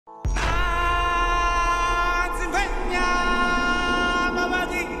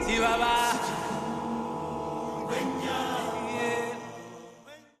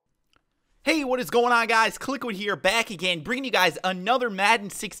what is going on, guys? Kliquid here, back again, bringing you guys another Madden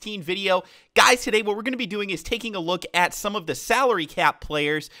 16 video. Guys, today what we're going to be doing is taking a look at some of the salary cap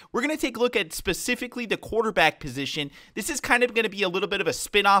players. We're going to take a look at specifically the quarterback position. This is kind of going to be a little bit of a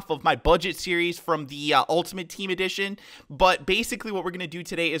spin-off of my budget series from the Ultimate Team Edition, but basically what we're going to do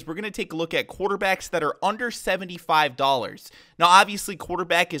today is we're going to take a look at quarterbacks that are under $75. Now, obviously,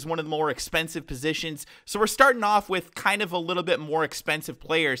 quarterback is one of the more expensive positions, so we're starting off with kind of a little bit more expensive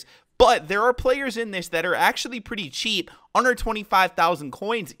players. But there are players in this that are actually pretty cheap, under 25,000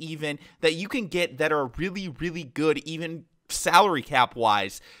 coins even, that you can get that are really, really good, even salary cap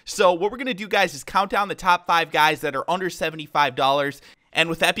wise. So what we're going to do, guys, is count down the top 5 guys that are under $75. And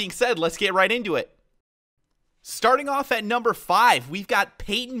with that being said, let's get right into it. Starting off at number 5, we've got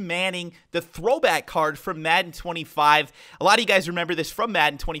Peyton Manning, the throwback card from Madden 25. A lot of you guys remember this from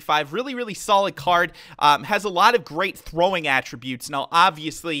Madden 25. Really, really solid card. Has a lot of great throwing attributes. Now,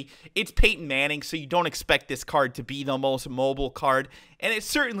 obviously, it's Peyton Manning, so you don't expect this card to be the most mobile card, and it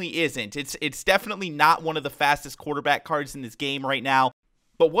certainly isn't. It's definitely not one of the fastest quarterback cards in this game right now.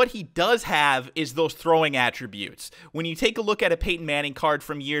 But what he does have is those throwing attributes. When you take a look at a Peyton Manning card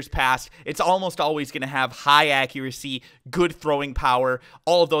from years past, it's almost always going to have high accuracy, good throwing power,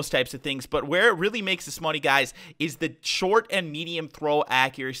 all of those types of things. But where it really makes this money, guys, is the short and medium throw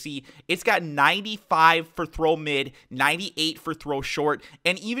accuracy. It's got 95 for throw mid, 98 for throw short,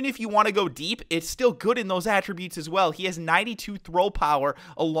 and even if you want to go deep, it's still good in those attributes as well. He has 92 throw power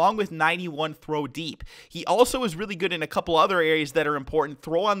along with 91 throw deep. He also is really good in a couple other areas that are important.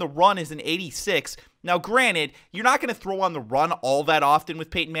 Throw on the run is an 86. Now, granted, you're not going to throw on the run all that often with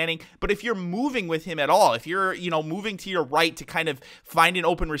Peyton Manning, but if you're moving with him at all, if you're, moving to your right to kind of find an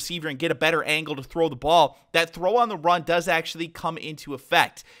open receiver and get a better angle to throw the ball, that throw on the run does actually come into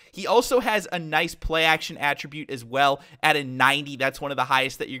effect. He also has a nice play action attribute as well at a 90. That's one of the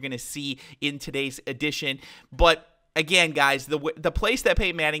highest that you're going to see in today's edition. But again, guys, the place that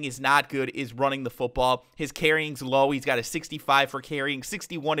Peyton Manning is not good is running the football. His carrying's low. He's got a 65 for carrying,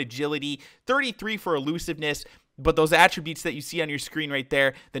 61 agility, 33 for elusiveness. But those attributes that you see on your screen right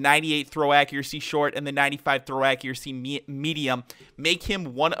there, the 98 throw accuracy short and the 95 throw accuracy medium, make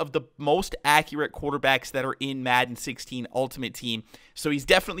him one of the most accurate quarterbacks that are in Madden 16 Ultimate Team. So he's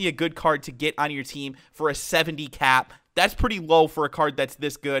definitely a good card to get on your team for a 70 cap. That's pretty low for a card that's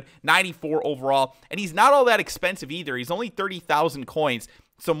this good, 94 overall, and he's not all that expensive either. He's only 30,000 coins,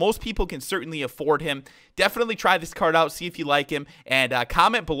 so most people can certainly afford him. Definitely try this card out, see if you like him, and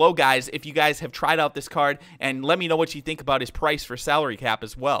comment below, guys, if you guys have tried out this card, and let me know what you think about his price for salary cap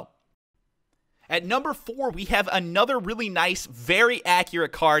as well. At number 4, we have another really nice, very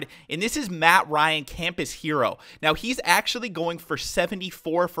accurate card, and this is Matt Ryan, Campus Hero. Now, he's actually going for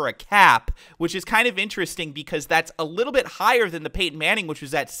 74 for a cap, which is kind of interesting because that's a little bit higher than the Peyton Manning, which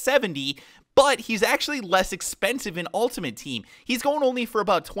was at 70, but he's actually less expensive in Ultimate Team. He's going only for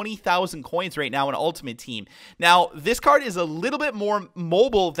about 20,000 coins right now in Ultimate Team. Now, this card is a little bit more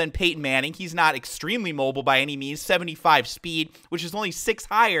mobile than Peyton Manning. He's not extremely mobile by any means, 75 speed, which is only 6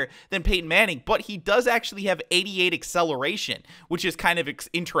 higher than Peyton Manning, but he does actually have 88 acceleration, which is kind of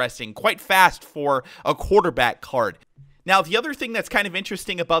interesting, quite fast for a quarterback card. Now, the other thing that's kind of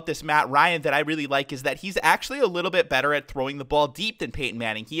interesting about this Matt Ryan that I really like is that he's actually a little bit better at throwing the ball deep than Peyton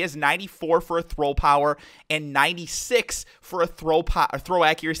Manning. He has 94 for a throw power and 96 for a throw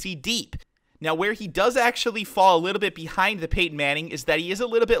accuracy deep. Now, where he does actually fall a little bit behind the Peyton Manning is that he is a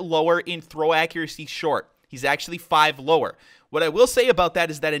little bit lower in throw accuracy short. He's actually 5 lower. What I will say about that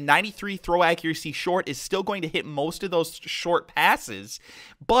is that a 93 throw accuracy short is still going to hit most of those short passes,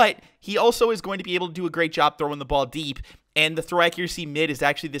 but he also is going to be able to do a great job throwing the ball deep, and the throw accuracy mid is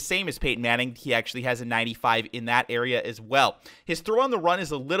actually the same as Peyton Manning. He actually has a 95 in that area as well. His throw on the run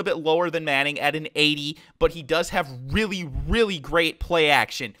is a little bit lower than Manning at an 80, but he does have really, really great play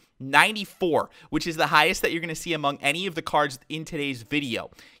action. 94, which is the highest that you're going to see among any of the cards in today's video.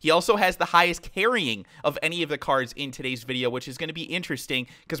 He also has the highest carrying of any of the cards in today's video, which is going to be interesting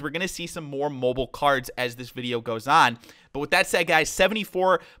because we're going to see some more mobile cards as this video goes on. But with that said, guys,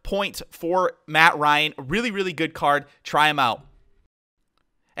 74 points for Matt Ryan. Really, really good card. Try him out.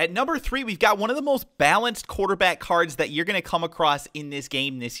 At number 3, we've got one of the most balanced quarterback cards that you're going to come across in this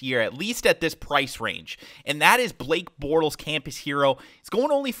game this year, at least at this price range, and that is Blake Bortles, Campus Hero. It's going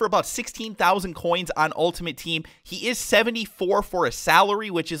only for about 16,000 coins on Ultimate Team. He is 74 for a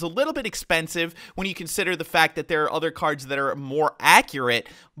salary, which is a little bit expensive when you consider the fact that there are other cards that are more accurate,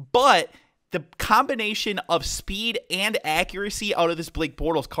 but The combination of speed and accuracy out of this Blake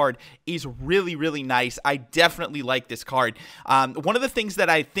Bortles card is really, really nice. I definitely like this card. One of the things that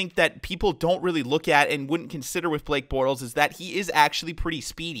I think that people don't really look at and wouldn't consider with Blake Bortles is that he is actually pretty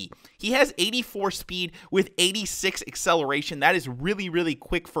speedy. He has 84 speed with 86 acceleration. That is really, really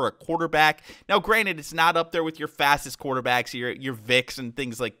quick for a quarterback. Now, granted, it's not up there with your fastest quarterbacks, your Vicks and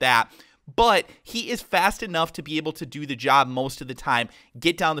things like that. But he is fast enough to be able to do the job most of the time,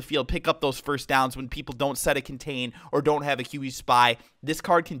 get down the field, pick up those first downs when people don't set a contain or don't have a QB spy. This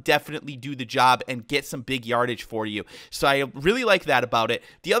card can definitely do the job and get some big yardage for you. So I really like that about it.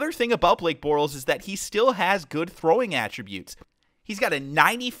 The other thing about Blake Bortles is that he still has good throwing attributes. He's got a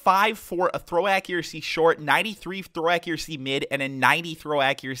 95 for a throw accuracy short, 93 throw accuracy mid, and a 90 throw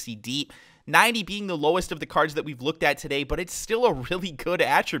accuracy deep. 90 being the lowest of the cards that we've looked at today, but it's still a really good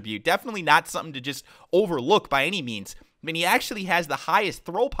attribute. Definitely not something to just overlook by any means. I mean, he actually has the highest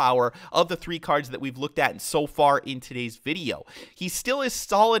throw power of the 3 cards that we've looked at so far in today's video. He still is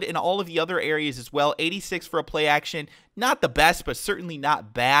solid in all of the other areas as well. 86 for a play action. Not the best, but certainly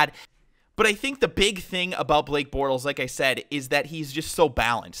not bad. But I think the big thing about Blake Bortles, like I said, is that he's just so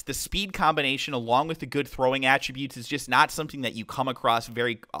balanced. The speed combination along with the good throwing attributes is just not something that you come across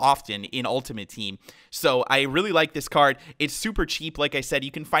very often in Ultimate Team. So I really like this card. It's super cheap. Like I said,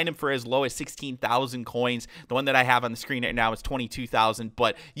 you can find him for as low as 16,000 coins. The one that I have on the screen right now is 22,000,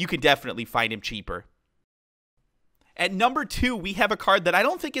 but you can definitely find him cheaper. At number 2, we have a card that I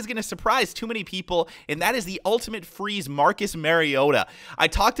don't think is going to surprise too many people, and that is the Ultimate Freeze Marcus Mariota. I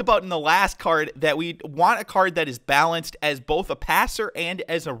talked about in the last card that we want a card that is balanced as both a passer and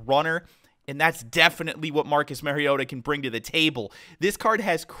as a runner, and that's definitely what Marcus Mariota can bring to the table. This card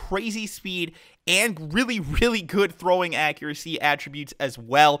has crazy speed and really, really good throwing accuracy attributes as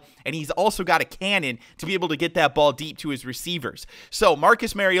well. And he's also got a cannon to be able to get that ball deep to his receivers. So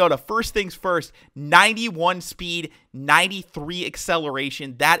Marcus Mariota, first things first, 91 speed, 93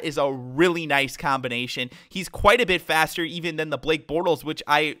 acceleration. That is a really nice combination. He's quite a bit faster even than the Blake Bortles, which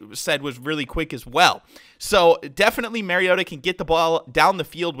I said was really quick as well. So definitely Mariota can get the ball down the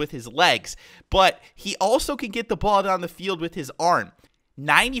field with his legs, but he also can get the ball down the field with his arm.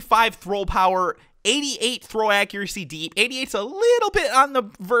 95 throw power, 88 throw accuracy deep. 88's a little bit on the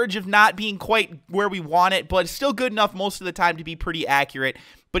verge of not being quite where we want it, but still good enough most of the time to be pretty accurate.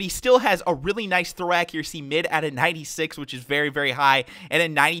 But he still has a really nice throw accuracy mid at a 96, which is very, very high, and a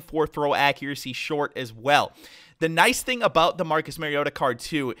 94 throw accuracy short as well. The nice thing about the Marcus Mariota card,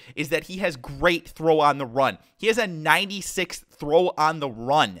 too, is that he has great throw on the run. He has a 96 throw on the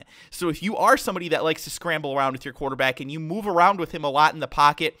run. So if you are somebody that likes to scramble around with your quarterback and you move around with him a lot in the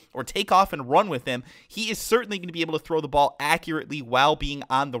pocket or take off and run with him, he is certainly going to be able to throw the ball accurately while being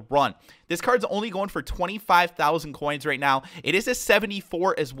on the run. This card's only going for 25,000 coins right now. It is a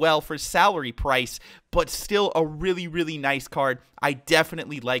 74 as well for salary price, but still a really, really nice card. I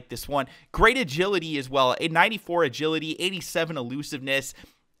definitely like this one. Great agility as well. A 94 agility, 87 elusiveness.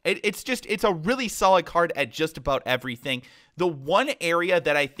 It's a really solid card at just about everything. The one area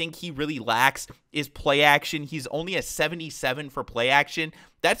that I think he really lacks is play action. He's only a 77 for play action.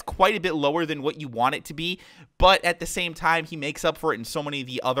 That's quite a bit lower than what you want it to be, but at the same time, he makes up for it in so many of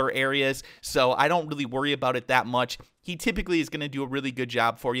the other areas, so I don't really worry about it that much. He typically is going to do a really good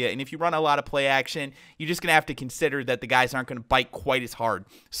job for you, and if you run a lot of play action, you're just going to have to consider that the guys aren't going to bite quite as hard.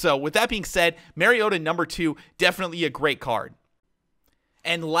 So with that being said, Mariota number 2, definitely a great card.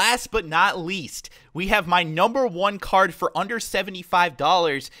 And last but not least, we have my number 1 card for under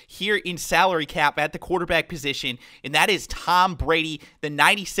 $75 here in salary cap at the quarterback position, and that is Tom Brady, the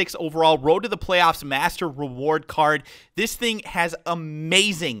 96 overall Road to the Playoffs Master Reward card. This thing has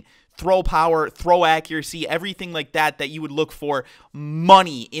amazing throw power, throw accuracy, everything like that that you would look for,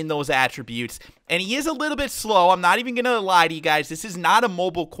 money in those attributes. And he is a little bit slow. I'm not even going to lie to you guys. This is not a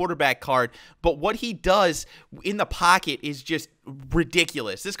mobile quarterback card, but what he does in the pocket is just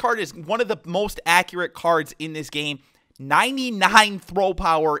ridiculous. This card is one of the most accurate cards in this game. 99 throw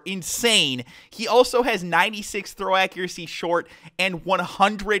power, insane. He also has 96 throw accuracy short and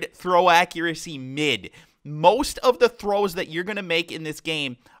 100 throw accuracy mid. Most of the throws that you're going to make in this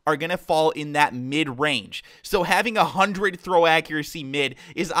game are going to fall in that mid-range. So having 100 throw accuracy mid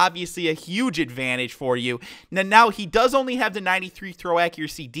is obviously a huge advantage for you. Now he does only have the 93 throw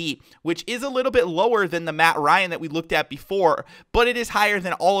accuracy deep, which is a little bit lower than the Matt Ryan that we looked at before, but it is higher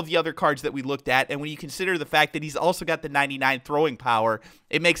than all of the other cards that we looked at. And when you consider the fact that he's also got the 99 throwing power,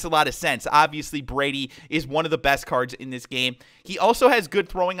 it makes a lot of sense. Obviously, Brady is one of the best cards in this game. He also has good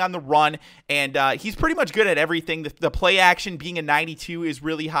throwing on the run, and he's pretty much good at everything. The play action being a 92 is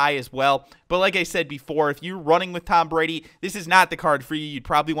really high as well. But like I said before, if you're running with Tom Brady, this is not the card for you. You'd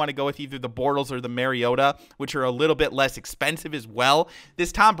probably want to go with either the Bortles or the Mariota, which are a little bit less expensive as well.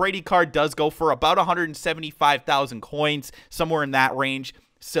 This Tom Brady card does go for about 175,000 coins, somewhere in that range.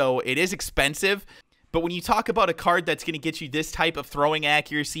 So it is expensive. But when you talk about a card that's going to get you this type of throwing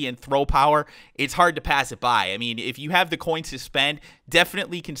accuracy and throw power, it's hard to pass it by. I mean, if you have the coins to spend,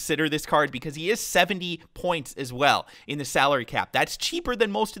 definitely consider this card because he is 70 points as well in the salary cap. That's cheaper than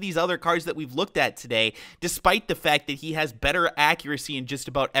most of these other cards that we've looked at today, despite the fact that he has better accuracy in just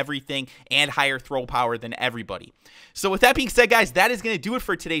about everything and higher throw power than everybody. So with that being said, guys, that is going to do it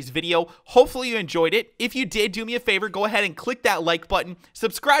for today's video. Hopefully you enjoyed it. If you did, do me a favor, go ahead and click that like button,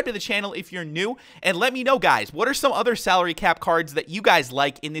 subscribe to the channel if you're new, and let me know, guys, what are some other salary cap cards that you guys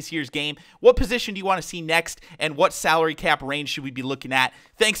like in this year's game? What position do you want to see next, and what salary cap range should we be looking at?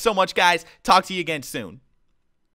 Thanks so much, guys. Talk to you again soon.